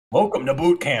Welcome to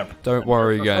boot camp. Don't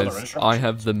worry, guys. I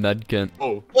have the med kit.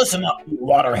 Oh, listen up, you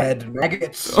waterhead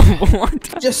maggots.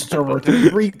 What? Just to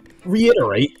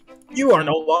reiterate, you are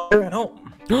no longer at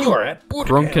home. You are at boot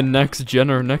Cronk camp. and Next Gen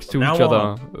are next to Now each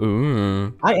other.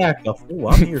 Ooh. I act a fool.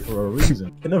 I'm here for a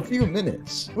reason. In a few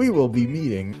minutes, we will be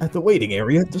meeting at the waiting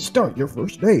area to start your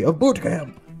first day of boot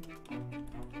camp.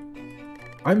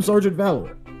 I'm Sergeant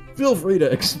Valor. Feel free to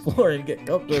explore and get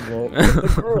comfortable in the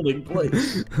curling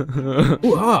place.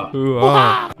 Ooh-ha!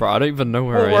 Ooh-ah. Bro, I don't even know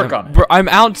where We'll I work am. on it. Bro, I'm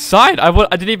outside. I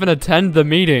didn't even attend the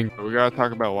meeting. We gotta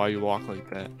talk about why you walk like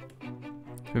that.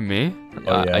 Who, me?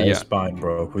 Oh yeah, yeah. his spine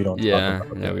broke. We don't Yeah, talk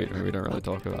about yeah, that. we don't really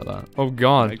talk about that. Oh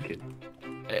god, Like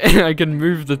it. I can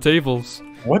move the tables.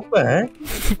 What the heck?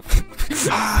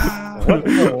 What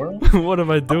in the world? What am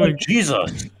I I'm doing? like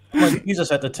Jesus. I'm like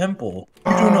Jesus at the temple.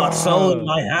 You do not sell in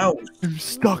my house. I'm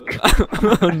stuck.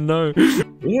 Oh no. Ew,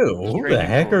 who the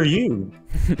heck are you?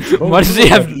 Why does he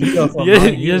have... Yeah,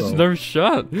 He has no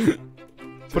shirt.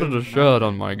 Put a shirt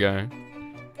on my guy.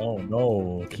 Oh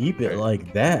no, keep it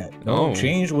like that. No. Don't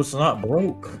change what's not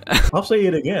broke. I'll say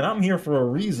it again. I'm here for a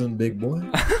reason, big boy.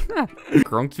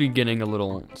 Cronk's been getting a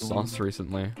little sauce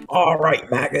recently. All right,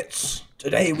 maggots.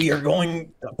 Today we are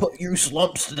going to put you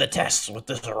slumps to the test with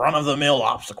this run-of-the-mill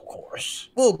obstacle course.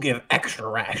 We'll give extra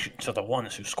rations to the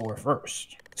ones who score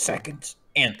first, second,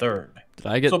 and third. Did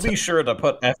I get... So be sure to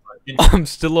put effort into I'm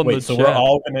still on the Wait, so chat. we're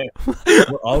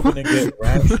all gonna get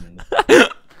rations.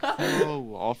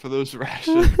 Oh, all for those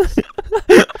rations.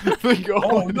 Thingo.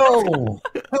 Oh no!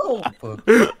 Help!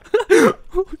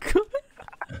 Oh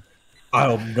god.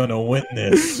 I'm gonna win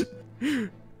this.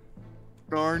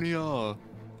 Narnia.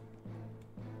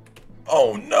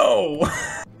 Oh no!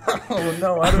 Oh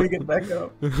no! How do we get back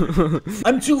up?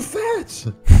 I'm too fat.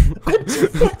 I'm too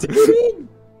fat to get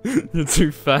in. You're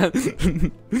too fat.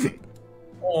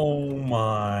 Oh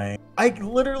my! I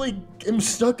literally am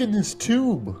stuck in this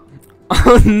tube.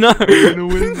 Oh no! We're gonna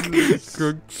win this.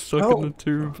 Cronk's stuck in the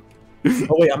tube.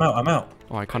 Oh wait, I'm out. I'm out.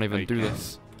 Oh, I can't even do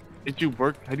this. Did you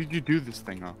work? How did you do this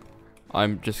thing up?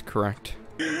 I'm just correct.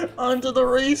 On to the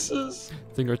races!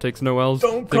 Thingo takes no L's.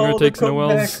 Don't Thingo call the takes no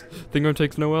L's. comeback. Thingo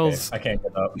takes no L's. I can't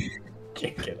get up.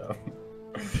 Can't get up.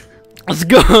 Let's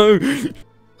go!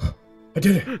 I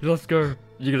did it. Let's go.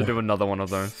 You're gonna do another one of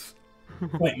those.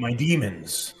 Fight my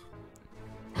demons.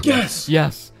 Yes.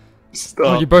 Yes! Stop.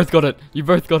 Oh, you both got it! You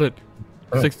both got it!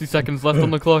 60 seconds left on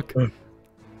the clock.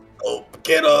 Oh,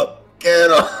 get up!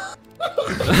 Get up!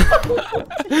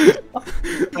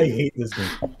 I hate this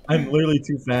game. I'm literally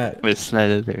too fat. With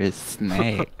another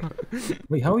snake.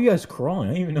 Wait, how are you guys crawling?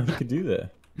 I didn't even know you could do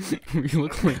that. You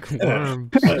look like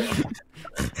worms.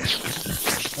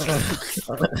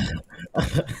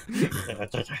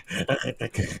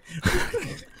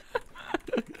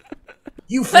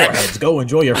 You foreheads, go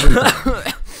enjoy your free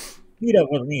time. Meet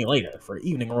up with me later for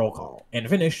evening roll call and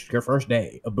finish your first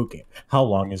day of boot camp. How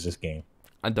long is this game?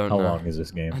 I don't How know. long is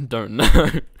this game? I don't know.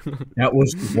 That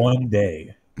was one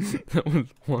day. That was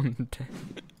one day.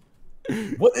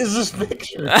 What is this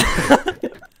picture? I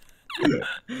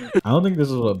don't think this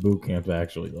is what boot camp's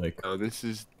actually like. Oh, this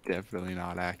is definitely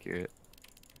not accurate.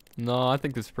 No, I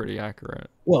think it's pretty accurate.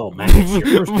 Well, man, it's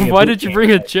your first day of Why boot did you camp.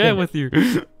 bring a chair with you?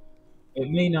 It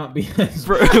may not be as,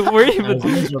 Bro, we're as even...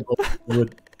 miserable as you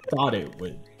would thought it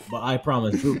would, but I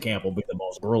promise boot camp will be the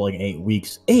most grueling 8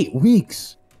 weeks. 8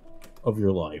 weeks of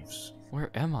your lives. Where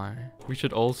am I? We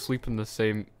should all sleep in the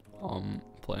same,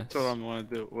 place. That's what I want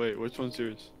to do. Wait, which one's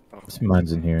yours? Oh.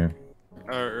 Mine's in here.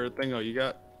 Or Thingo, you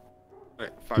got...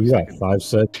 Alright, 5 You got seconds. 5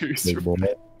 sets. Choose Big your boy.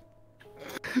 bed.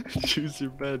 Choose your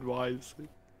bed wisely.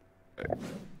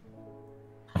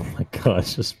 Oh my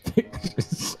gosh, this picture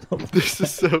is so... This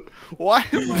is so... Why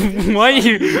am I... Why are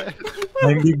you...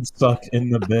 I'm being stuck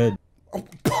in the bed.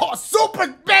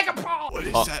 Super mega paw! What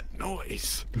is that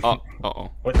noise? Uh-oh.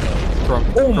 What the? Cronk,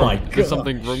 Oh my Cronk, god. Is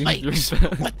something wrong with your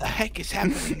bed? What the heck is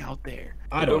happening out there?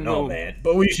 I don't know, man,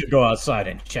 but we should go outside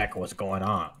and check what's going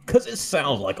on. Cause it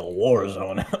sounds like a war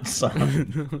zone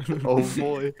outside. Oh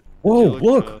boy. Whoa, You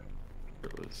look!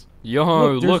 shirtless.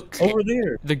 Yo, there's- look! over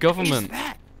there. The government.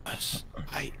 That?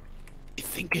 I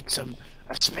think it's a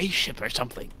spaceship or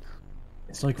something.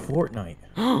 It's like Fortnite.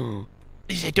 What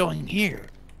is it doing here?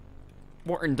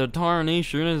 What in the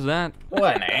tarnation is that?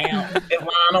 What now? It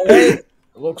ran away. It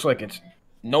looks like it's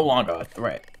no longer a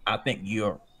threat. I think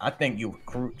you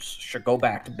recruits should go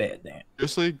back to bed then.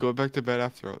 Seriously, go back to bed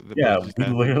after the Yeah, bed is we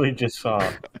dead. literally just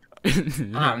saw.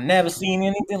 I've never seen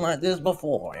anything like this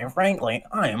before, and frankly,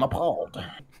 I am appalled.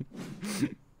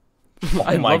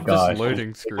 I my love gosh. this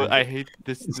loading screen. But I hate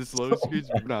this load screen,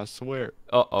 but I swear,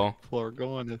 Uh-oh. people are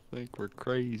going to think we're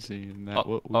crazy and that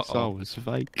what we Uh-oh. saw was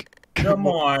fake. Good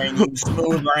morning, you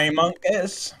smooth brain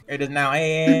monkeys. It is now 8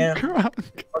 a.m.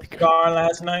 Gone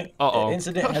last night. Uh-oh. The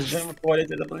incident has been reported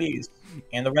to the police,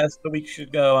 and the rest of the week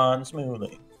should go on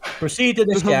smoothly. Proceed to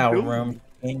the shower room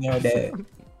in your day.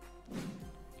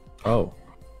 Oh,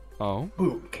 Oh.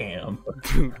 boot camp.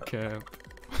 Boot camp.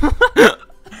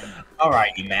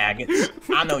 Alright, you maggots.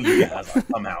 I know you guys are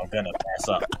somehow gonna mess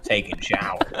up taking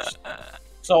showers.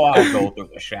 So I'll go through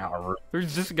the shower room.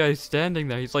 There's this guy standing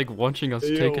there. He's like watching us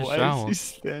take a why shower. is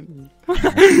he standing?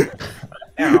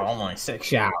 There are only 6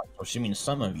 showers, which means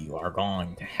some of you are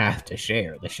going to have to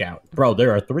share the shower. Bro,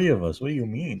 there are 3 of us. What do you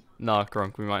mean? Nah,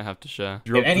 Cronk, we might have to share.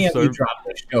 If any of you drop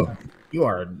the show, you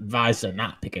are advised to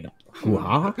not pick it up.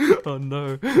 Hoo-ha? Oh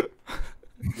no.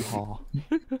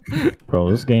 Bro,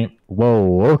 this game.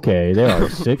 Whoa, okay. There are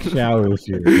 6 showers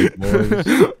here, big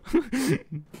boys.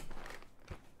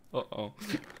 Uh-oh.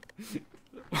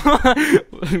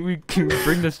 We can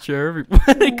bring this chair every.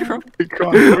 Where did Cronk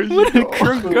Where'd you Where did go?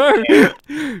 Cronk go?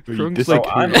 Cronk's So like.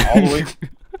 I'm all the way.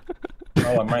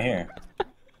 Oh, I'm right here.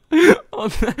 Oh,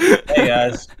 Hey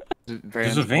guys,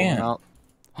 There's a van.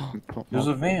 There's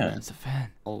a van. It's a fan.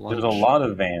 There's a lot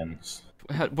of vans.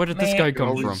 Where did this guy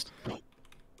come from?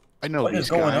 I know What these is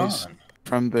going guys on?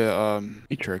 from the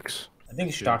Matrix. I think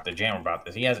you should talk to Jam about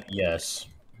this. He has. Yes,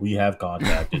 we have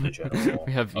contacted the general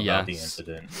We have about the yes.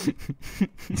 incident.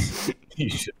 He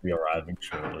should be arriving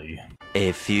shortly.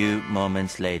 A few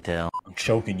moments later. I'm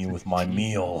choking you with my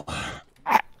meal.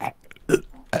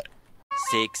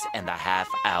 6.5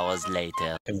 hours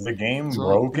later. Is the game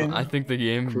broken? I think the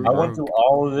game I went broke. through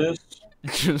all of this.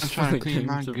 Just for the game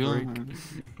to break.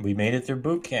 We made it through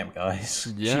boot camp,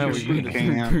 guys. Yeah, we made it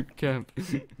through boot camp.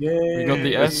 Yay! We got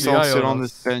the Let's all FBI sit on on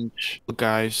us. this bench. Well,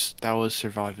 guys, that was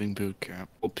surviving boot camp.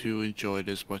 Hope you enjoyed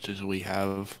as much as we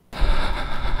have.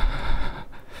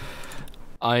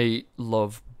 I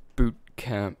love boot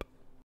camp.